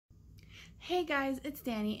Hey guys, it's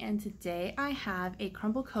Danny, and today I have a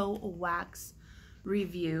Crumble Co. wax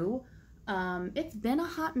review. It's been a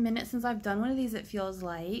hot minute since I've done one of these, it feels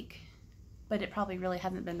like, but it probably really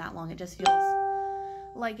hasn't been that long. It just feels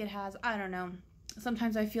like it has. I don't know.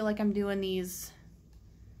 Sometimes I feel like I'm doing these,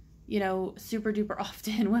 you know, super duper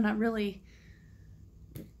often when I'm really,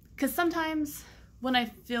 because sometimes when I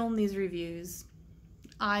film these reviews,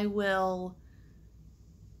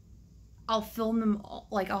 I'll film them,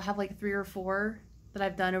 like, I'll have like 3 or 4 that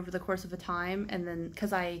I've done over the course of a time, and then,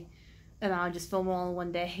 I'll just film them all in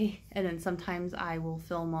one day, and then sometimes I will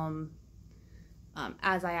film them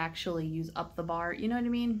as I actually use up the bar, you know what I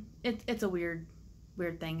mean? It's a weird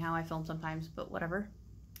thing how I film sometimes, but whatever.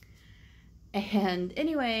 And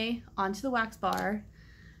anyway, onto the wax bar.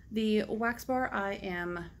 The wax bar I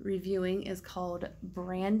am reviewing is called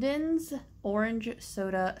Brandon's Orange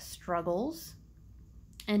Soda Struggles.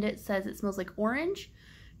 And it says it smells like orange,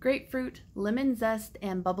 grapefruit, lemon zest,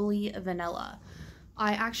 and bubbly vanilla.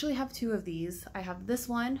 I actually have 2 of these. I have this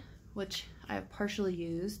one, which I have partially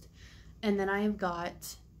used, and then I have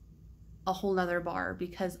got a whole nother bar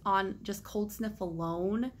because on just cold sniff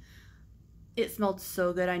alone, it smelled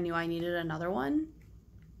so good I knew I needed another one.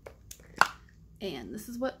 And this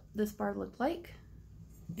is what this bar looked like.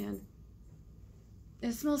 And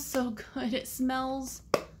it smells so good. It smells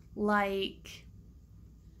like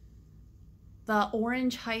the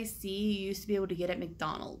orange high C you used to be able to get at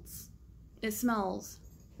McDonald's. It smells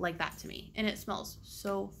like that to me. And it smells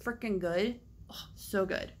so freaking good. Oh, so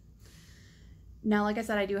good. Now, like I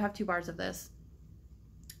said, I do have 2 bars of this.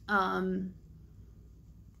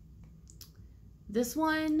 This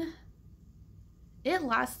one, it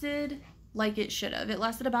lasted like it should have. It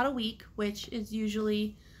lasted about a week, which is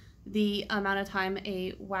usually the amount of time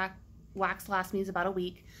a wax lasts me, is about a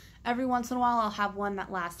week. Every once in a while, I'll have one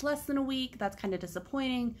that lasts less than a week. That's kind of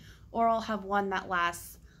disappointing. Or I'll have one that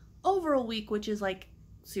lasts over a week, which is like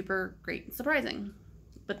super great and surprising.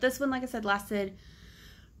 But this one, like I said, lasted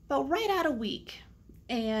about right at a week.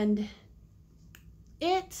 And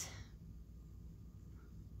it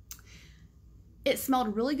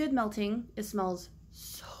smelled really good melting. It smells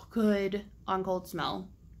so good on cold smell.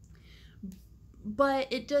 But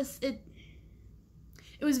it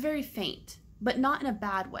was very faint. But not in a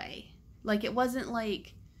bad way. Like, it wasn't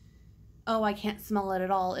like, oh, I can't smell it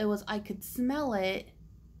at all. It was, I could smell it,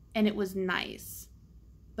 and it was nice.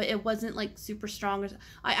 But it wasn't, like, super strong.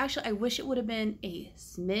 I wish it would have been a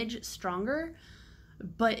smidge stronger,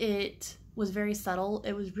 but it was very subtle.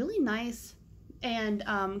 It was really nice. And,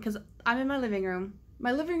 because I'm in my living room.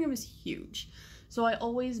 My living room is huge. So I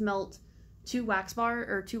always melt 2 wax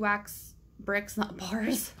bricks, not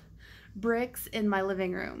bars, bricks in my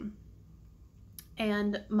living room.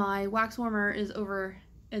 And my wax warmer is over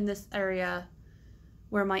in this area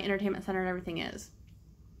where my entertainment center and everything is.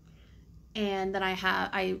 And then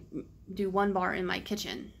I do 1 bar in my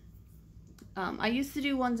kitchen. I used to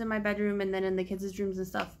do ones in my bedroom and then in the kids' rooms and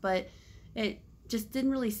stuff, but it just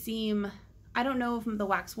didn't really seem, I don't know if the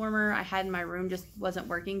wax warmer I had in my room just wasn't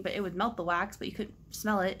working, but it would melt the wax, but you couldn't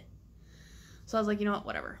smell it. So I was like, you know what,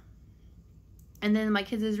 whatever. And then in my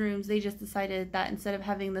kids' rooms, they just decided that instead of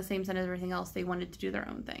having the same scent as everything else, they wanted to do their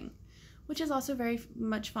own thing, which is also very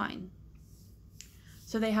much fine.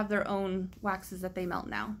 So they have their own waxes that they melt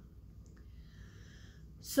now.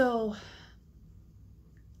 So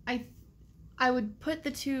I would put the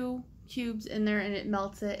 2 cubes in there and it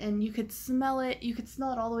melts it, and you could smell it. You could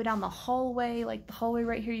smell it all the way down the hallway, like the hallway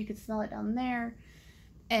right here. You could smell it down there,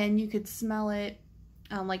 and you could smell it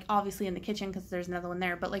like obviously in the kitchen because there's another one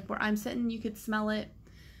there, but like where I'm sitting, you could smell it.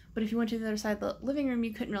 But if you went to the other side of the living room,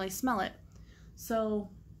 you couldn't really smell it. So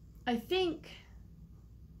I think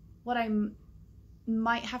what I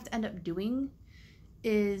might have to end up doing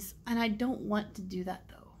is, and I don't want to do that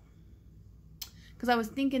though, because I was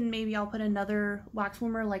thinking maybe I'll put another wax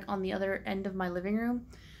warmer like on the other end of my living room,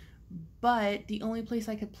 but the only place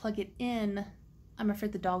I could plug it in, I'm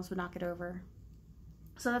afraid the dogs would knock it over.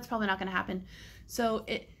 So that's probably not going to happen. So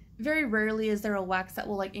very rarely is there a wax that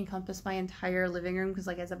will like encompass my entire living room, because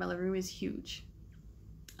like I said, my living room is huge.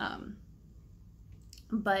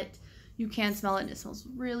 But you can smell it and it smells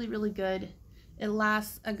really, really good. It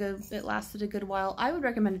lasted a good while. I would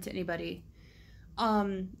recommend it to anybody.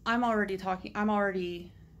 Me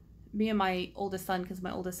and my oldest son, because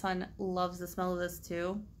my oldest son loves the smell of this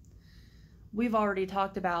too. We've already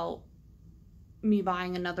talked about me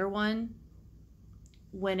buying another one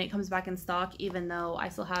when it comes back in stock, even though I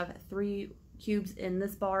still have 3 cubes in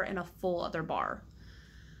this bar and a full other bar.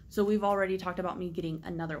 So we've already talked about me getting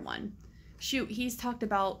another one. Shoot, he's talked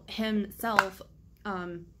about himself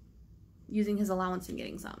using his allowance and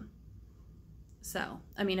getting some. So,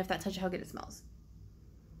 I mean, if that tells you how good it smells.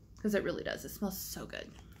 Because it really does. It smells so good.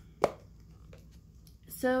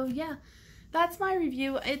 So, yeah. That's my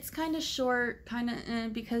review. It's kind of short,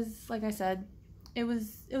 because, like I said, it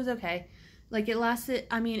was okay. Like, it lasted,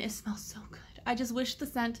 I mean, it smells so good. I just wish the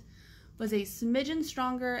scent was a smidgen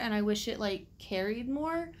stronger, and I wish it, like, carried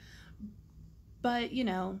more. But, you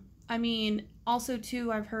know, I mean, also,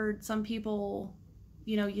 too, I've heard some people,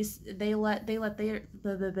 you know, they'll let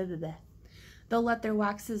their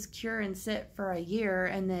waxes cure and sit for a year,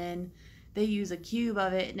 and then they use a cube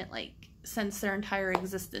of it, and it, like, since their entire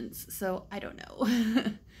existence. So I don't know.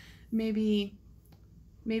 maybe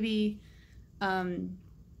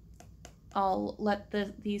I'll let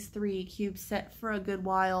these 3 cubes set for a good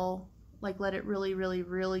while, like let it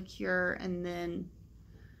really cure, and then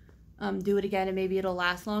do it again, and maybe it'll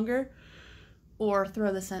last longer, or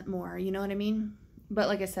throw the scent more, you know what I mean? But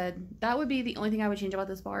like I said, that would be the only thing I would change about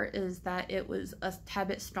this bar, is that it was a tad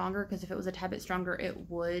bit stronger, because if it was a tad bit stronger, it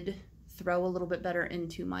would throw a little bit better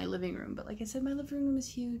into my living room. But like I said, my living room is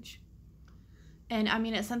huge. And I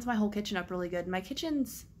mean, it scents my whole kitchen up really good. My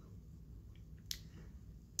kitchen's,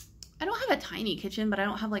 I don't have a tiny kitchen, but I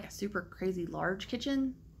don't have like a super crazy large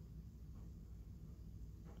kitchen.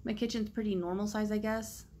 My kitchen's pretty normal size, I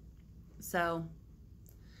guess. So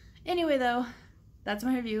anyway though, that's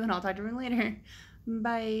my review, and I'll talk to everyone later.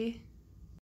 Bye.